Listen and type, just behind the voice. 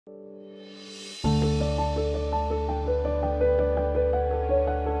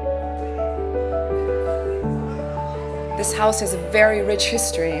this house has a very rich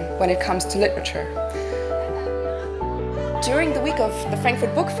history when it comes to literature. During the week of the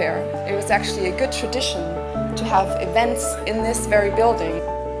Frankfurt Book Fair, it was actually a good tradition to have events in this very building.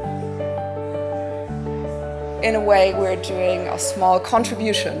 In a way, we're doing a small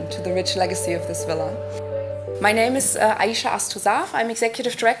contribution to the rich legacy of this villa. My name is I+II. I'm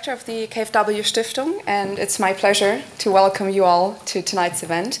Executive Director of the KfW Stiftung, and it's my pleasure to welcome you all to tonight's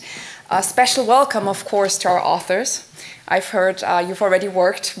event. A special welcome, of course, to our authors. I've heard you've already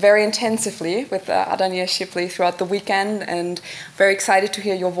worked very intensively with Adania Shipley throughout the weekend, and very excited to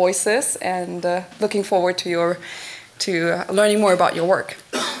hear your voices, and looking forward to learning more about your work.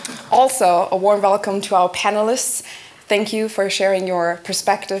 Also, a warm welcome to our panelists. Thank you for sharing your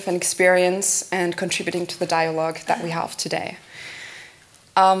perspective and experience and contributing to the dialogue that we have today.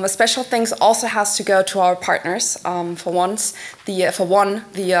 A special thanks also has to go to our partners. For one,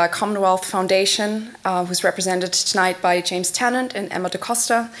 the Commonwealth Foundation, who's represented tonight by James Tennant and Emma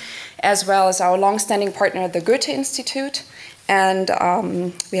DaCosta, as well as our long-standing partner, the Goethe-Institut. And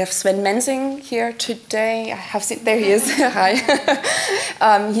we have Sven Mensing here today. There he is.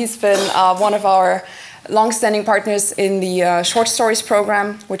 Hi. He's been one of our long-standing partners in the short stories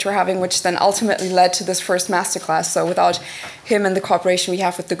program, which we're having, which then ultimately led to this first masterclass. So without him and the cooperation we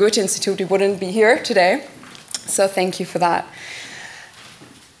have with the Goethe-Institut, we wouldn't be here today. So thank you for that.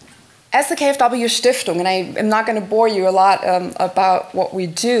 As the KfW Stiftung, and I am not going to bore you a lot about what we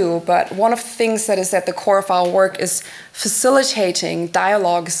do, but one of the things that is at the core of our work is facilitating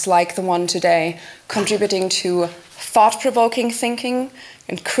dialogues like the one today, contributing to thought-provoking thinking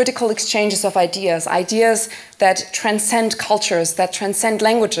and critical exchanges of ideas, ideas that transcend cultures, that transcend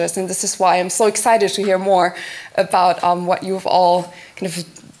languages. And this is why I'm so excited to hear more about what you've all kind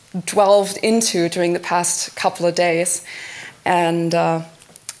of delved into during the past couple of days. And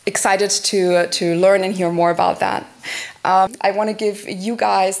excited to learn and hear more about that. I want to give you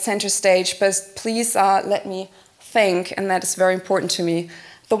guys center stage, but please let me thank, and that is very important to me,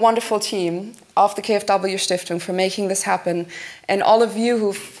 the wonderful team of the KfW Stiftung for making this happen. And all of you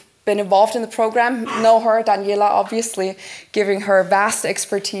who've been involved in the program know her, Daniela, obviously, giving her vast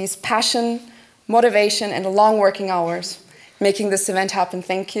expertise, passion, motivation, and long working hours, making this event happen.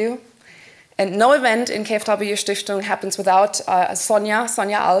 Thank you. And no event in KfW Stiftung happens without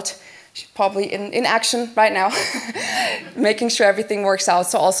Sonja Alt. She's probably in action right now, making sure everything works out.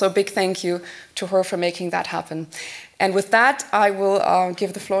 So also a big thank you to her for making that happen. And with that, I will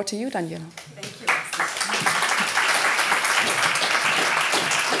give the floor to you, Daniela. Thank you.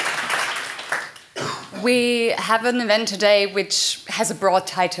 We have an event today which has a broad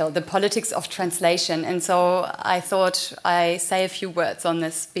title, The Politics of Translation. And so I thought I'd say a few words on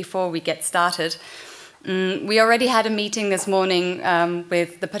this before we get started. We already had a meeting this morning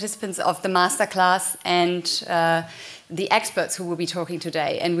with the participants of the masterclass and the experts who will be talking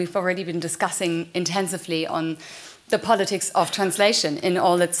today. And we've already been discussing intensively on the politics of translation in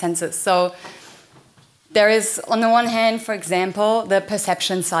all its senses. So there is, on the one hand, for example, the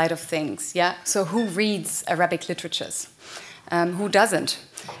perception side of things. Yeah. So who reads Arabic literatures? Who doesn't?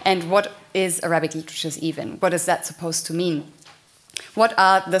 And what is Arabic literatures even? What is that supposed to mean? What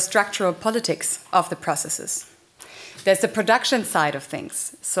are the structural politics of the processes? There's the production side of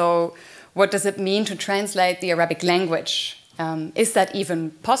things. So what does it mean to translate the Arabic language? Is that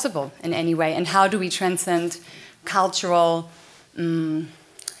even possible in any way? And how do we transcend cultural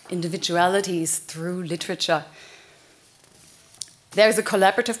individualities through literature? There's a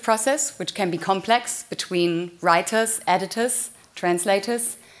collaborative process which can be complex between writers, editors,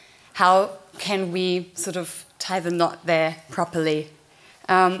 translators. How can we sort of tie the knot there properly?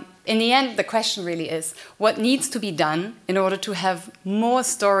 In the end, the question really is, what needs to be done in order to have more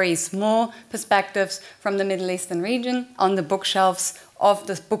stories, more perspectives from the Middle Eastern region on the bookshelves of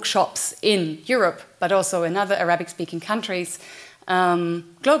the bookshops in Europe, but also in other Arabic-speaking countries,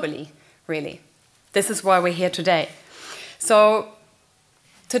 globally, really. This is why we're here today. So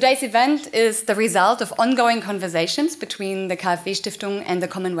today's event is the result of ongoing conversations between the KfW Stiftung and the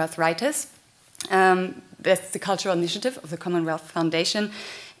Commonwealth Writers. That's the cultural initiative of the Commonwealth Foundation.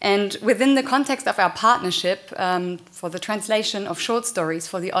 And within the context of our partnership for the translation of short stories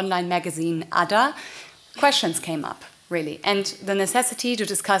for the online magazine Ada, questions came up, really. And the necessity to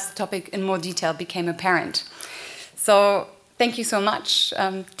discuss the topic in more detail became apparent. So thank you so much,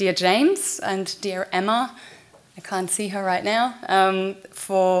 dear James and dear Emma. I can't see her right now,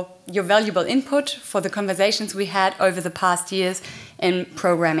 for your valuable input, for the conversations we had over the past years in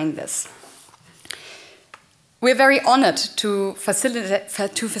programming this. We're very honored to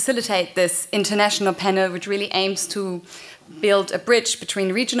facilitate this international panel, which really aims to build a bridge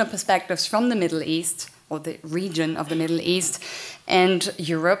between regional perspectives from the Middle East or the region of the Middle East and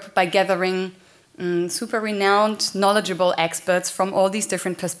Europe by gathering super renowned, knowledgeable experts from all these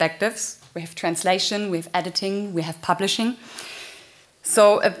different perspectives. We have translation, we have editing, we have publishing.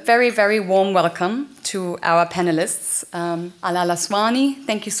 So a very, very warm welcome to our panelists. Ala Laswani,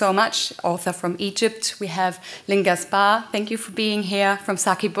 thank you so much, author from Egypt. We have Lynn Gaspar, thank you for being here, from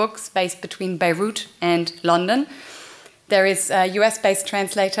Saki Books, based between Beirut and London. There is a US-based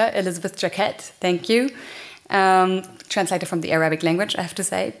translator, Elizabeth Jaquette, thank you. Translator from the Arabic language, I have to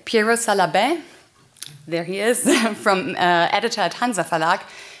say. Piero Salabè, there he is, from editor at Hansa Verlag,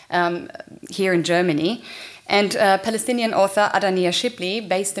 here in Germany. And Palestinian author Adania Shibli,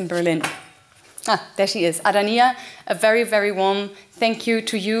 based in Berlin. Ah, there she is. Adania, a very, very warm thank you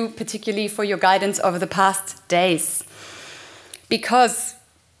to you, particularly for your guidance over the past days. Because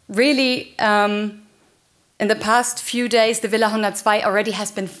really, in the past few days, the Villa 102 already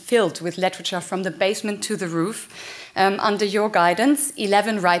has been filled with literature from the basement to the roof. Under your guidance,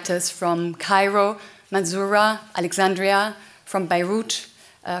 11 writers from Cairo, Mansoura, Alexandria, from Beirut,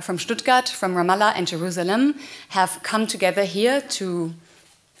 from Stuttgart, from Ramallah and Jerusalem have come together here to...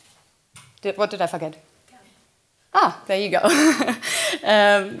 What did I forget? Ah, there you go.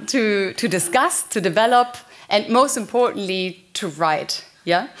 To discuss, to develop, and most importantly, to write.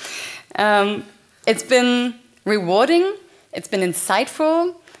 Yeah, it's been rewarding, it's been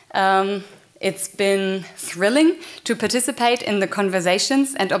insightful, it's been thrilling to participate in the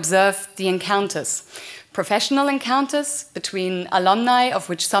conversations and observe the encounters. Professional encounters between alumni, of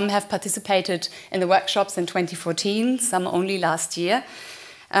which some have participated in the workshops in 2014, some only last year.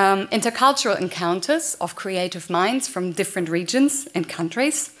 Intercultural encounters of creative minds from different regions and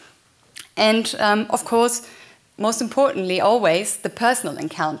countries. And of course, most importantly, always the personal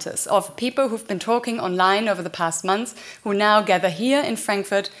encounters of people who've been talking online over the past months, who now gather here in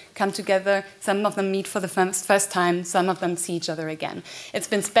Frankfurt, come together, some of them meet for the first time, some of them see each other again. It's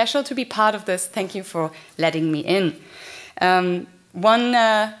been special to be part of this. Thank you for letting me in. One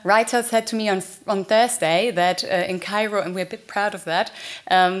writer said to me on Thursday that in Cairo, and we're a bit proud of that,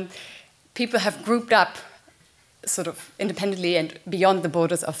 people have grouped up sort of independently and beyond the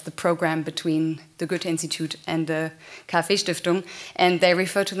borders of the program between the Goethe-Institut and the KfW Stiftung, and they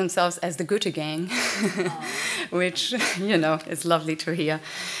refer to themselves as the Goethe Gang, which, you know, is lovely to hear.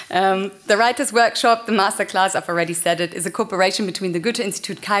 The Writers' Workshop, the Masterclass, I've already said it, is a cooperation between the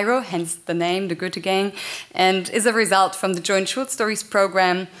Goethe-Institut Cairo, hence the name, the Goethe Gang, and is a result from the joint short stories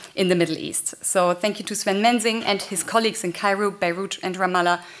program in the Middle East. So thank you to Sven Mensing and his colleagues in Cairo, Beirut and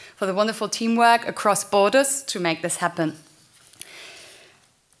Ramallah for the wonderful teamwork across borders to make this happen.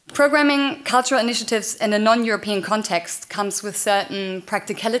 Programming cultural initiatives in a non-European context comes with certain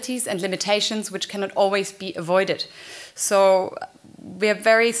practicalities and limitations which cannot always be avoided. So we are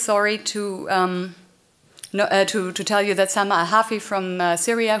very sorry to tell you that Sama Al-Hafi from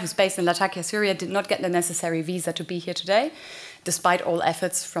Syria, who's based in Latakia, Syria, did not get the necessary visa to be here today, despite all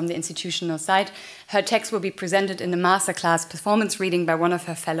efforts from the institutional side. Her text will be presented in a masterclass performance reading by one of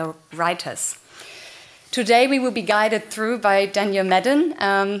her fellow writers. Today we will be guided through by Daniel Madden.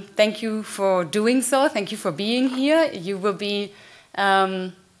 Thank you for doing so. Thank you for being here. You will be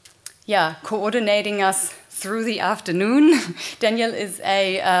coordinating us through the afternoon. Daniel is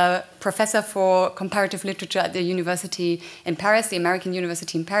a professor for comparative literature at the university in Paris, the American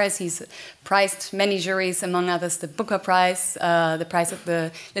University in Paris. He's prized many juries, among others the Booker Prize, the prize of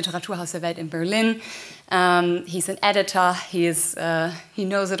the Literaturhaus der Welt in Berlin. He's an editor, he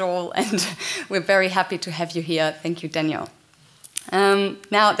knows it all, and we're very happy to have you here. Thank you, Daniel.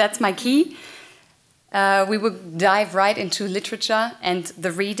 Now, that's my key. We will dive right into literature and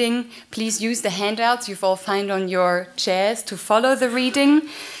the reading. Please use the handouts you've all found on your chairs to follow the reading.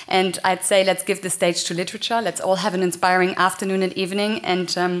 And I'd say let's give the stage to literature. Let's all have an inspiring afternoon and evening. And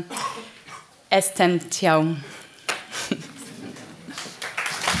Estem Tiao.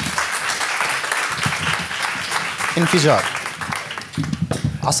 انفجار.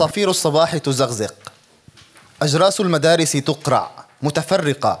 عصافير الصباح تزغزق. أجراس المدارس تقرع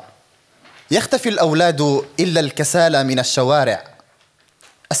متفرقة. يختفي الأولاد إلا الكسالى من الشوارع.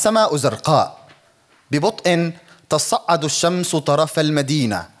 السماء زرقاء. ببطء تصعد الشمس طرف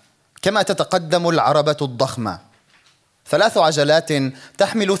المدينة كما تتقدم العربة الضخمة. 3 عجلات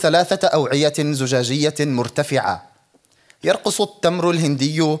تحمل 3 أوعية زجاجية مرتفعة. يرقص التمر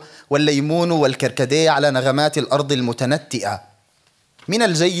الهندي والليمون والكركديه على نغمات الأرض المتنتئة. من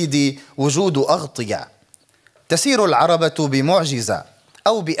الجيد وجود أغطية. تسير العربة بمعجزة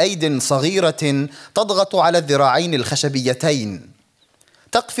أو بأيد صغيرة تضغط على الذراعين الخشبيتين.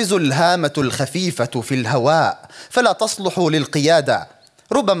 تقفز الهامة الخفيفة في الهواء فلا تصلح للقيادة،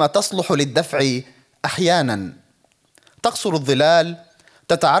 ربما تصلح للدفع أحيانا تقصر الظلال،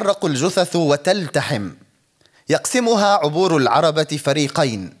 تتعرق الجثث وتلتحم، يقسمها عبور العربة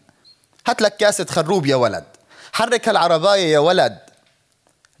فريقين. هات لك كاسة خروب يا ولد، حرك العرباية يا ولد.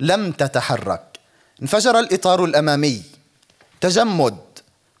 لم تتحرك. انفجر الإطار الأمامي. تجمد.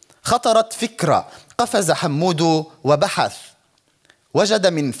 خطرت فكرة، قفز حمود وبحث، وجد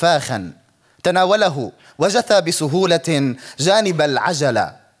منفاخا، تناوله وجثى بسهولة جانب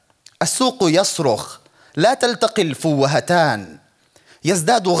العجلة. السوق يصرخ، لا تلتقي الفوهتان.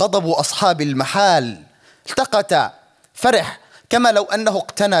 يزداد غضب أصحاب المحال. التقط، فرح كما لو أنه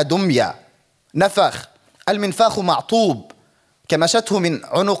اقتنى دمية. نفخ، المنفاخ معطوب. كمشته من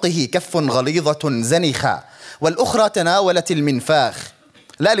عنقه كف غليظة زنخة، والأخرى تناولت المنفاخ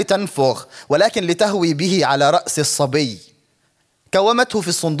لا لتنفخ ولكن لتهوي به على رأس الصبي. كومته في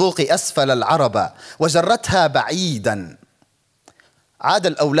الصندوق أسفل العربة وجرتها بعيدا. عاد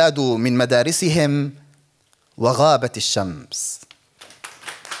الأولاد من مدارسهم وغابت الشمس.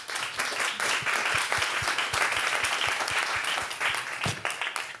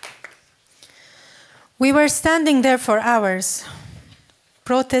 We were standing there for hours.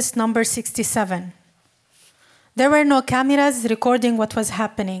 Protest number 67. There were no cameras recording what was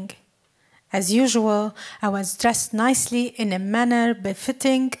happening. As usual, I was dressed nicely in a manner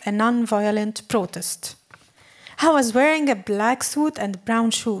befitting a non-violent protest. I was wearing a black suit and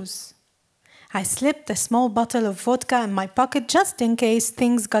brown shoes. I slipped a small bottle of vodka in my pocket just in case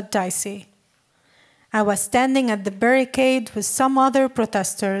things got dicey. I was standing at the barricade with some other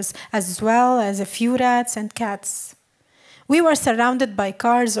protesters, as well as a few rats and cats. We were surrounded by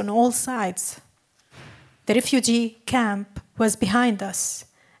cars on all sides. The refugee camp was behind us,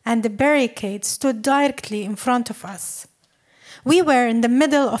 and the barricade stood directly in front of us. We were in the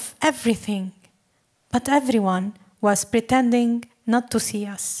middle of everything, but everyone was pretending not to see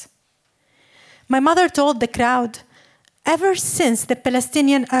us. My mother told the crowd, "Ever since the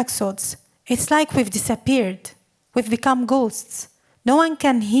Palestinian exodus, it's like we've disappeared. We've become ghosts. No one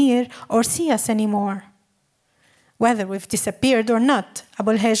can hear or see us anymore." Whether we've disappeared or not, Abu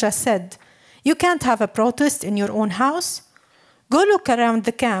al-Haja said, "You can't have a protest in your own house. Go look around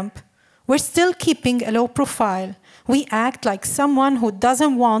the camp. We're still keeping a low profile. We act like someone who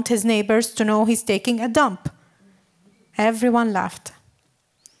doesn't want his neighbors to know he's taking a dump." Everyone laughed.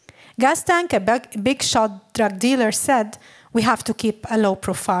 Gas Tank, a big shot drug dealer, said, "We have to keep a low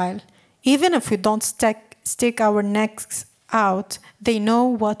profile. Even if we don't stick our necks out, they know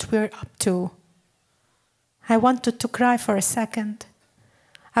what we're up to." I wanted to cry for a second.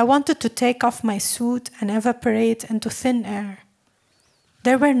 I wanted to take off my suit and evaporate into thin air.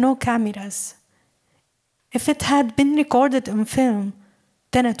 There were no cameras. If it had been recorded in film,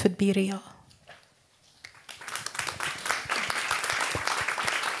 then it would be real.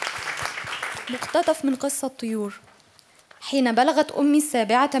 مقتطف من قصة طيور. حين بلغت أمي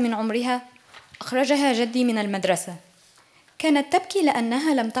 7 من عمرها أخرجها جدي من المدرسة. كانت تبكي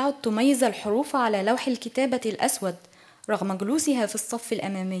لأنها لم تعد تميز الحروف على لوح الكتابة الأسود رغم جلوسها في الصف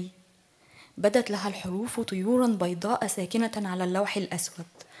الأمامي. بدت لها الحروف طيورا بيضاء ساكنة على اللوح الأسود،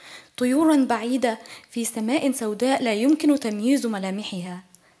 طيورا بعيدة في سماء سوداء لا يمكن تمييز ملامحها.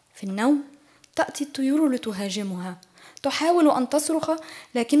 في النوم تأتي الطيور لتهاجمها، تحاول أن تصرخ،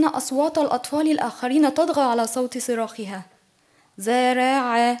 لكن أصوات الأطفال الآخرين تطغى على صوت صراخها.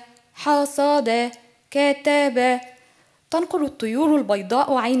 زرع، حصاد، كتب. تنقر الطيور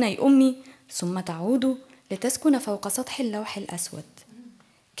البيضاء عيني أمي ثم تعود لتسكن فوق سطح اللوح الأسود.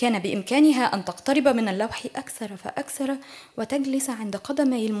 كان بإمكانها أن تقترب من اللوح أكثر فأكثر وتجلس عند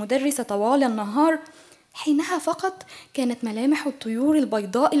قدمي المدرس طوال النهار. حينها فقط كانت ملامح الطيور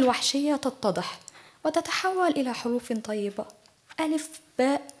البيضاء الوحشية تتضح وتتحول إلى حروف طيبة، ألف،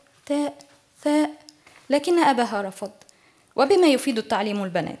 باء، تاء، ثاء. لكن أباها رفض، وبما يفيد التعليم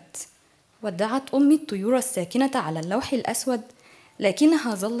البنات. ودعت أمي الطيور الساكنة على اللوح الأسود،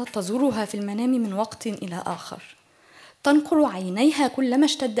 لكنها ظلت تزورها في المنام من وقت إلى آخر، تنقر عينيها كلما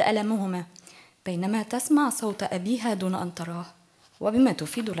اشتد ألمهما، بينما تسمع صوت أبيها دون أن تراه، وبما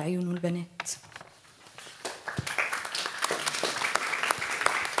تفيد العيون البنات.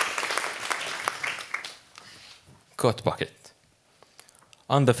 Coat pocket.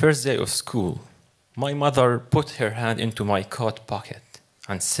 On the first day of school, my mother put her hand into my coat pocket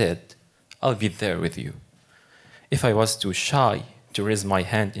and said, "I'll be there with you." If I was too shy to raise my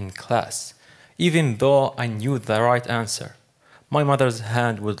hand in class, even though I knew the right answer, my mother's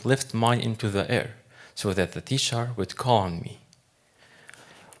hand would lift mine into the air so that the teacher would call on me.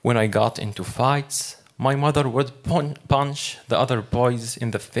 When I got into fights, my mother would punch the other boys in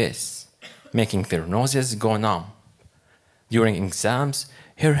the face, making their noses go numb. During exams,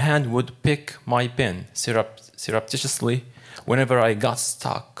 Her hand would pick my pen surreptitiously whenever I got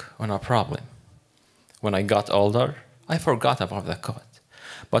stuck on a problem. When I got older, I forgot about the code.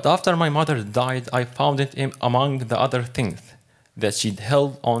 But after my mother died, I found it among the other things that she'd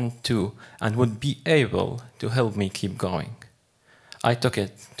held on to and would be able to help me keep going. I took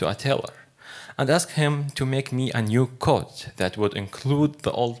it to a tailor and asked him to make me a new coat that would include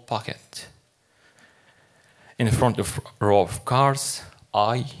the old pocket. In front of a row of cars,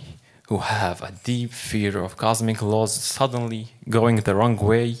 I, who have a deep fear of cosmic laws suddenly going the wrong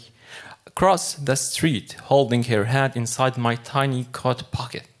way, crossed the street holding her hand inside my tiny coat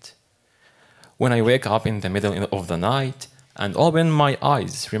pocket. When I wake up in the middle of the night and open my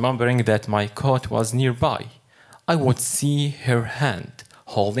eyes, remembering that my coat was nearby, I would see her hand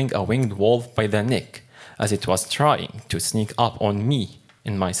holding a winged wolf by the neck as it was trying to sneak up on me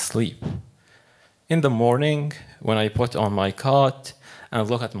in my sleep. In the morning, when I put on my coat and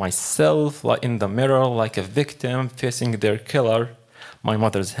look at myself in the mirror like a victim facing their killer, my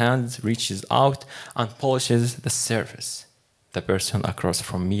mother's hand reaches out and polishes the surface. The person across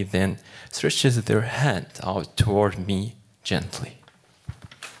from me then stretches their hand out toward me gently.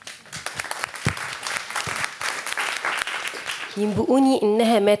 ينبئوني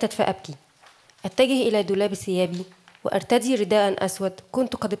إنها ماتت فأبكي. أتجه إلى دولاب ثيابي وأرتدي رداء أسود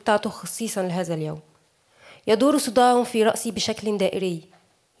كنت قد ابتعته خصيصا لهذا اليوم. يدور صداع في رأسي بشكل دائري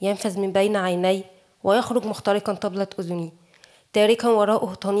ينفذ من بين عيني ويخرج مخترقا طبلة أذني تاركا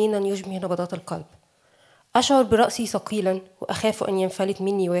وراءه طنينا يشبه نبضات القلب. أشعر برأسي ثقيلا وأخاف أن ينفلت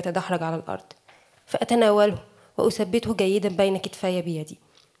مني ويتدحرج على الأرض، فأتناوله وأثبته جيدا بين كتفي بيدي.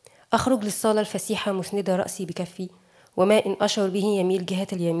 أخرج للصالة الفسيحة مسندة رأسي بكفي، وما إن أشعر به يميل جهة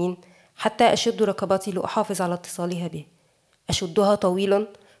اليمين حتى أشد ركبتي لأحافظ على اتصالها به. أشدها طويلا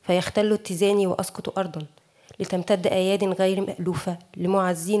فيختل اتزاني وأسقط أرضا، لتمتد أياد غير مألوفة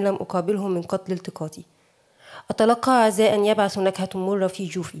لمعزين لم أقابلهم من قتل التقاطي. أتلقى عزاء يبعث نكهة مرة في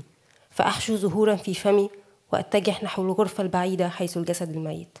جوفي، فأحشو زهورا في فمي وأتجه نحو الغرفة البعيدة حيث الجسد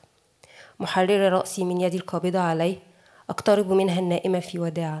الميت. محررة رأسي من يدي القابضة عليه، أقترب منها النائمة في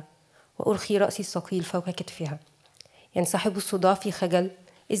وداعة وأرخي رأسي الثقيل فوق كتفها. ينسحب الصداع في خجل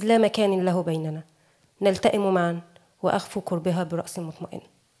إذ لا مكان له بيننا. نلتئم معا وأخفو قربها برأس مطمئن.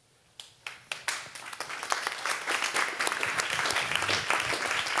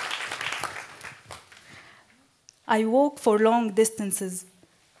 I walk for long distances.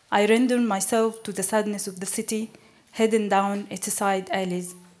 I render myself to the sadness of the city, heading down its side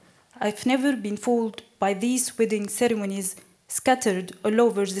alleys. I've never been fooled by these wedding ceremonies scattered all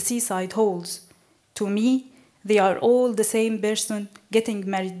over the seaside halls. To me, they are all the same person getting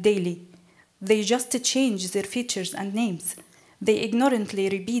married daily. They just change their features and names. They ignorantly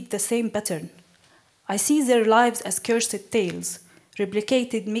repeat the same pattern. I see their lives as cursed tales,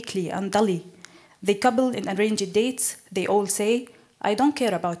 replicated meekly and dully. They couple in arranged dates. They all say, I don't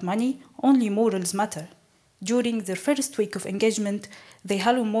care about money, only morals matter. During their first week of engagement, they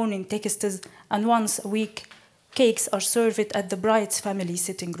hallow morning texts, and once a week, cakes are served at the bride's family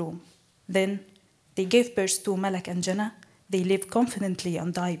sitting room. Then, they give birth to Malak and Jannah. They live confidently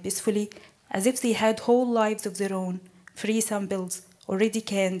and die peacefully, as if they had whole lives of their own, free samples, already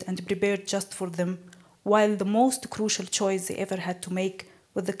canned and prepared just for them, while the most crucial choice they ever had to make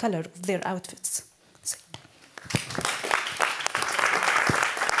was the color of their outfits.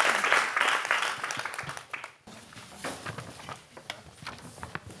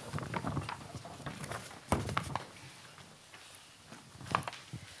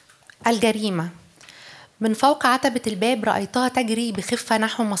 الجريمة. من فوق عتبة الباب رأيتها تجري بخفة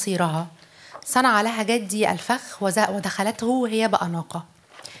نحو مصيرها. صنع لها جدي الفخ ودخلته وهي بأناقة.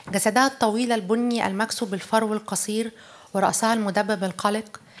 جسدها الطويل البني المكسو بالفرو القصير ورأسها المدبب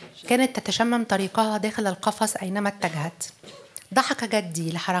القلق كانت تتشمم طريقها داخل القفص أينما اتجهت. ضحك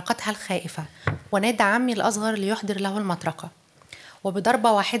جدي لحركتها الخائفة ونادى عمي الأصغر ليحضر له المطرقة،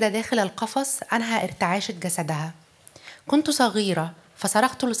 وبضربة واحدة داخل القفص أنهى ارتعاشة جسدها. كنت صغيرة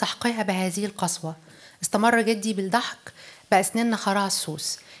فصرخت لسحقها بهذه القسوة. استمر جدي بالضحك بأسنان نخرها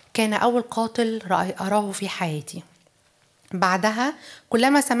السوس. كان أول قاتل أراه في حياتي. بعدها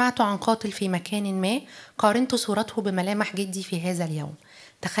كلما سمعت عن قاتل في مكان ما قارنت صورته بملامح جدي في هذا اليوم.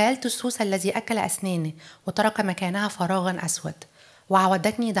 تخيلت السوس الذي أكل أسنانه وترك مكانها فراغا أسود،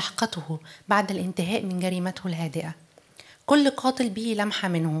 وعودتني ضحكته بعد الانتهاء من جريمته الهادئة. كل قاتل به لمحة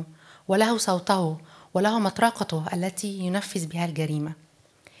منه، وله صوته وله مطرقته التي ينفذ بها الجريمة.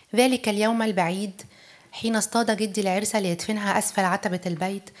 ذلك اليوم البعيد حين اصطاد جدي العرسة ليدفنها أسفل عتبة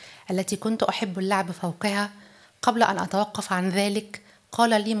البيت التي كنت أحب اللعب فوقها، قبل أن أتوقف عن ذلك قال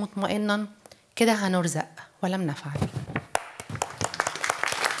لي مطمئنا: كده هنرزق، ولم نفعل.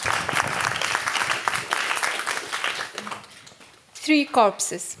 3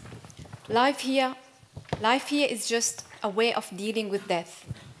 corpses. Life here is just a way of dealing with death.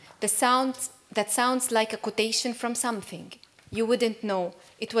 That sounds like a quotation from something. You wouldn't know.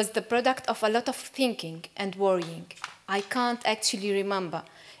 It was the product of a lot of thinking and worrying. I can't actually remember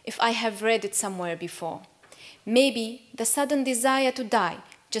if I have read it somewhere before. Maybe the sudden desire to die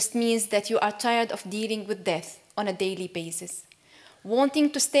just means that you are tired of dealing with death on a daily basis. Wanting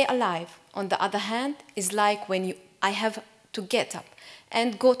to stay alive, on the other hand, is like when I have to get up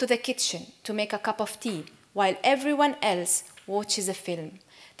and go to the kitchen to make a cup of tea while everyone else watches a film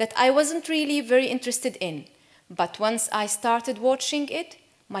that I wasn't really very interested in. But once I started watching it,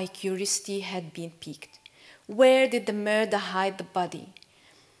 my curiosity had been piqued. Where did the murderer hide the body?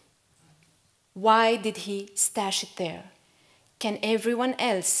 Why did he stash it there? Can everyone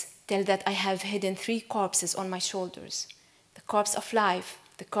else tell that I have hidden 3 corpses on my shoulders? The corpse of life,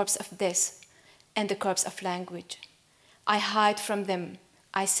 the corpse of death, and the corpse of language. I hide from them.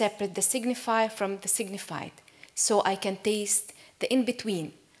 I separate the signifier from the signified, so I can taste the in-between,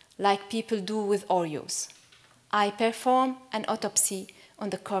 like people do with Oreos. I perform an autopsy on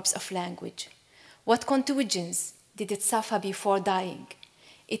the corpse of language. What contusions did it suffer before dying?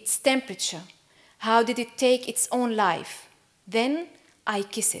 Its temperature. How did it take its own life? Then I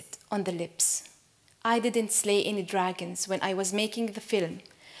kiss it on the lips. I didn't slay any dragons when I was making the film.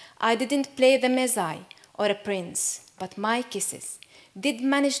 I didn't play the Messiah or a prince, but my kisses did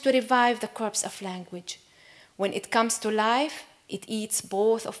manage to revive the corpse of language. When it comes to life, it eats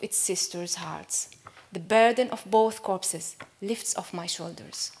both of its sisters' hearts. The burden of both corpses lifts off my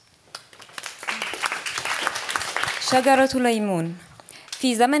shoulders. شجرة ليمون.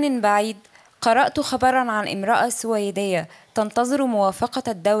 في زمن بعيد قرأت خبراً عن امرأة سويدية تنتظر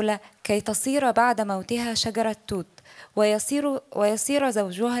موافقة الدولة كي تصير بعد موتها شجرة توت ويصير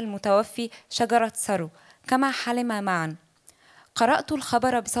زوجها المتوفي شجرة سرو كما حلم معاً. قرأت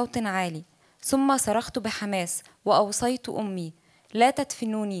الخبر بصوت عالي ثم صرخت بحماس وأوصيت أمي لا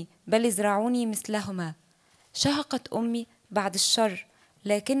تدفنوني بل ازرعوني مثلهما. شهقت أمي بعد الشر،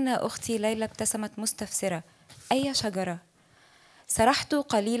 لكن أختي ليلى ابتسمت مستفسرة: أي شجرة؟ سرحت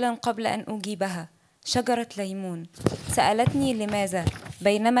قليلا قبل أن أجيبها: شجرة ليمون. سألتني لماذا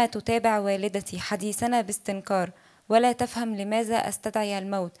بينما تتابع والدتي حديثنا باستنكار ولا تفهم لماذا أستدعي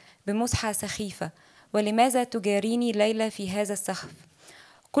الموت بمسحة سخيفة، ولماذا تجاريني ليلى في هذا السخف.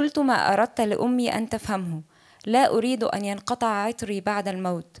 قلت ما أردت لأمي أن تفهمه، لا أريد أن ينقطع عطري بعد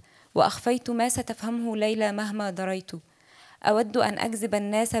الموت، وأخفيت ما ستفهمه ليلى مهما دريت. أود أن أجذب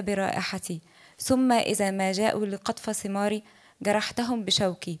الناس برائحتي، ثم إذا ما جاءوا لقطف ثماري جرحتهم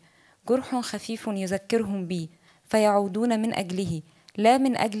بشوكي، جرح خفيف يذكرهم بي فيعودون من أجله لا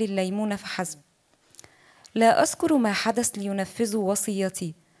من أجل الليمون فحسب. لا أذكر ما حدث لينفذوا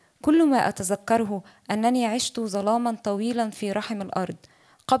وصيتي، كل ما أتذكره أنني عشت ظلاما طويلا في رحم الأرض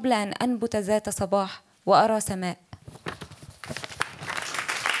قبل أن أنبت ذات صباح وأرى سماء.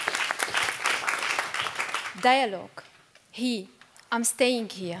 Dialogue. He: I'm staying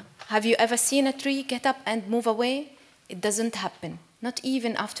here. Have you ever seen a tree get up and move away? It doesn't happen, not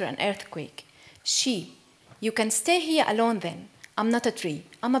even after an earthquake. She: you can stay here alone then. I'm not a tree,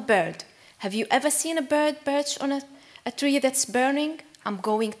 I'm a bird. Have you ever seen a bird perch on a tree that's burning? I'm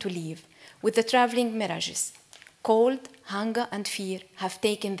going to leave with the traveling mirages. Cold, hunger, and fear have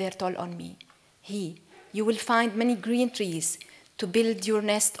taken their toll on me. He: you will find many green trees to build your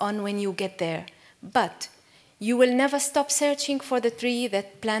nest on when you get there, but you will never stop searching for the tree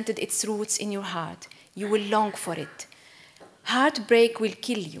that planted its roots in your heart. You will long for it. Heartbreak will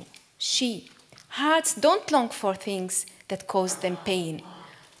kill you. She: hearts don't long for things that cause them pain.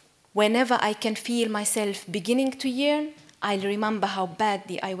 Whenever I can feel myself beginning to yearn, I'll remember how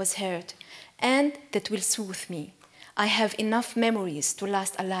badly I was hurt, and that will soothe me. I have enough memories to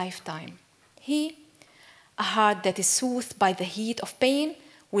last a lifetime. He: a heart that is soothed by the heat of pain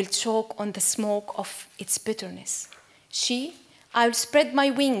will choke on the smoke of its bitterness. She: I'll spread my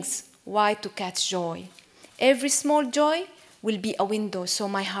wings wide to catch joy. Every small joy will be a window so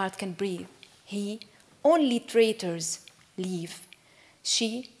my heart can breathe. He: only traitors leave. She: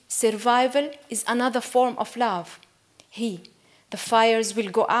 survival is another form of love. He: the fires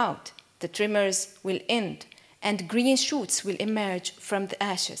will go out, the tremors will end, and green shoots will emerge from the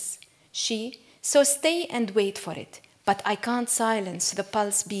ashes. She: so stay and wait for it, but I can't silence the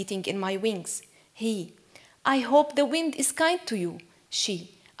pulse beating in my wings. He: I hope the wind is kind to you. She: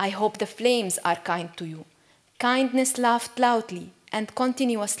 I hope the flames are kind to you. Kindness laughed loudly and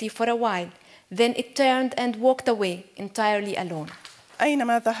continuously for a while, then it turned and walked away entirely alone.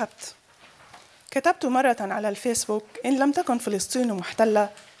 أينما ذهبت. كتبت مرة على الفيسبوك: إن لم تكن فلسطين محتلة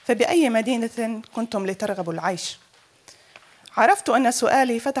فبأي مدينة كنتم لترغبوا العيش. عرفت أن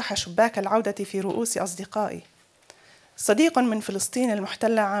سؤالي فتح شباك العودة في رؤوس أصدقائي. صديق من فلسطين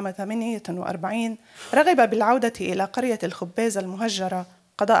المحتلة عام 48 رغب بالعودة إلى قرية الخباز المهجرة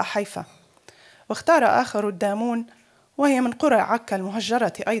قضاء حيفا، واختار آخر الدامون وهي من قرى عكا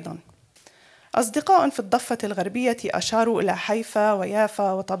المهجرة أيضاً. أصدقاء في الضفة الغربية أشاروا إلى حيفا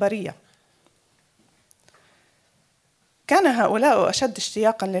ويافا وطبرية. كان هؤلاء أشد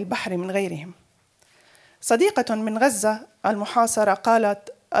اشتياقاً للبحر من غيرهم. صديقة من غزة المحاصرة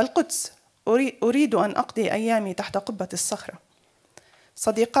قالت: القدس، أريد أن أقضي أيامي تحت قبة الصخرة.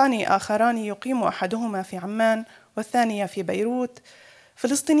 صديقان آخران يقيم أحدهما في عمان والثانية في بيروت،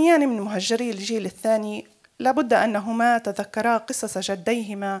 فلسطينيان من مهجري الجيل الثاني، لابد أنهما تذكرا قصص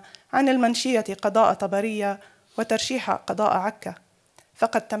جديهما عن المنشية قضاء طبرية وترشيح قضاء عكا،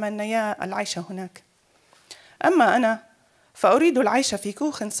 فقد تمنيا العيش هناك. أما أنا فأريد العيش في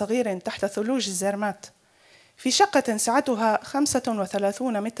كوخ صغير تحت ثلوج الزرمات، في شقة سعتها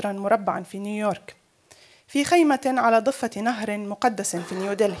 35 متراً مربعاً في نيويورك، في خيمة على ضفة نهر مقدس في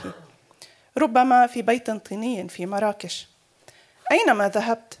نيودلهي، ربما في بيت طيني في مراكش. أينما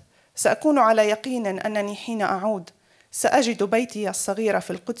ذهبت سأكون على يقين أنني حين أعود سأجد بيتي الصغير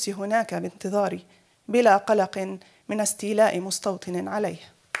في القدس هناك بانتظاري، بلا قلق من استيلاء مستوطن عليه.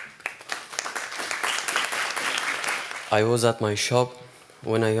 I was at my shop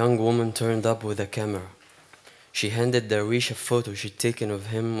when a young woman turned up with a camera. She handed Darwish a photo she'd taken of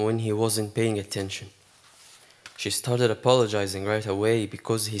him when he wasn't paying attention. She started apologizing right away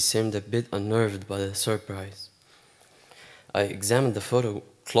because he seemed a bit unnerved by the surprise. I examined the photo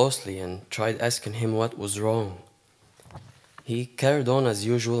closely and tried asking him what was wrong. He carried on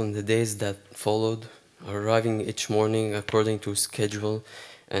as usual in the days that followed, arriving each morning according to schedule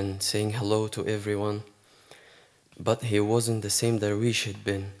and saying hello to everyone. But he wasn't the same Darwish he'd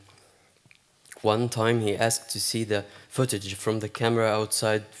been. One time he asked to see the footage from the camera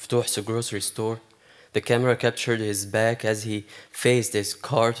outside Ftuh's grocery store. The camera captured his back as he faced his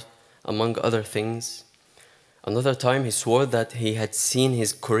cart, among other things. Another time he swore that he had seen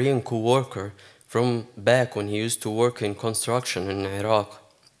his Korean co-worker from back when he used to work in construction in Iraq.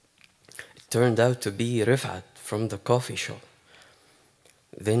 It turned out to be Rifat from the coffee shop.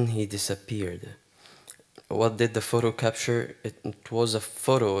 Then he disappeared. What did the photo capture? It was a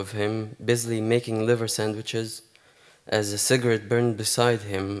photo of him busily making liver sandwiches as a cigarette burned beside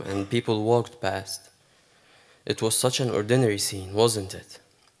him and people walked past. It was such an ordinary scene, wasn't it?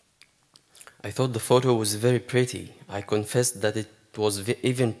 I thought the photo was very pretty. I confessed that it was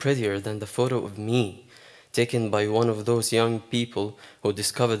even prettier than the photo of me, taken by one of those young people who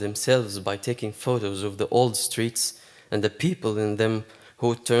discover themselves by taking photos of the old streets and the people in them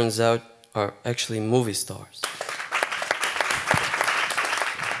who, turns out, are actually movie stars.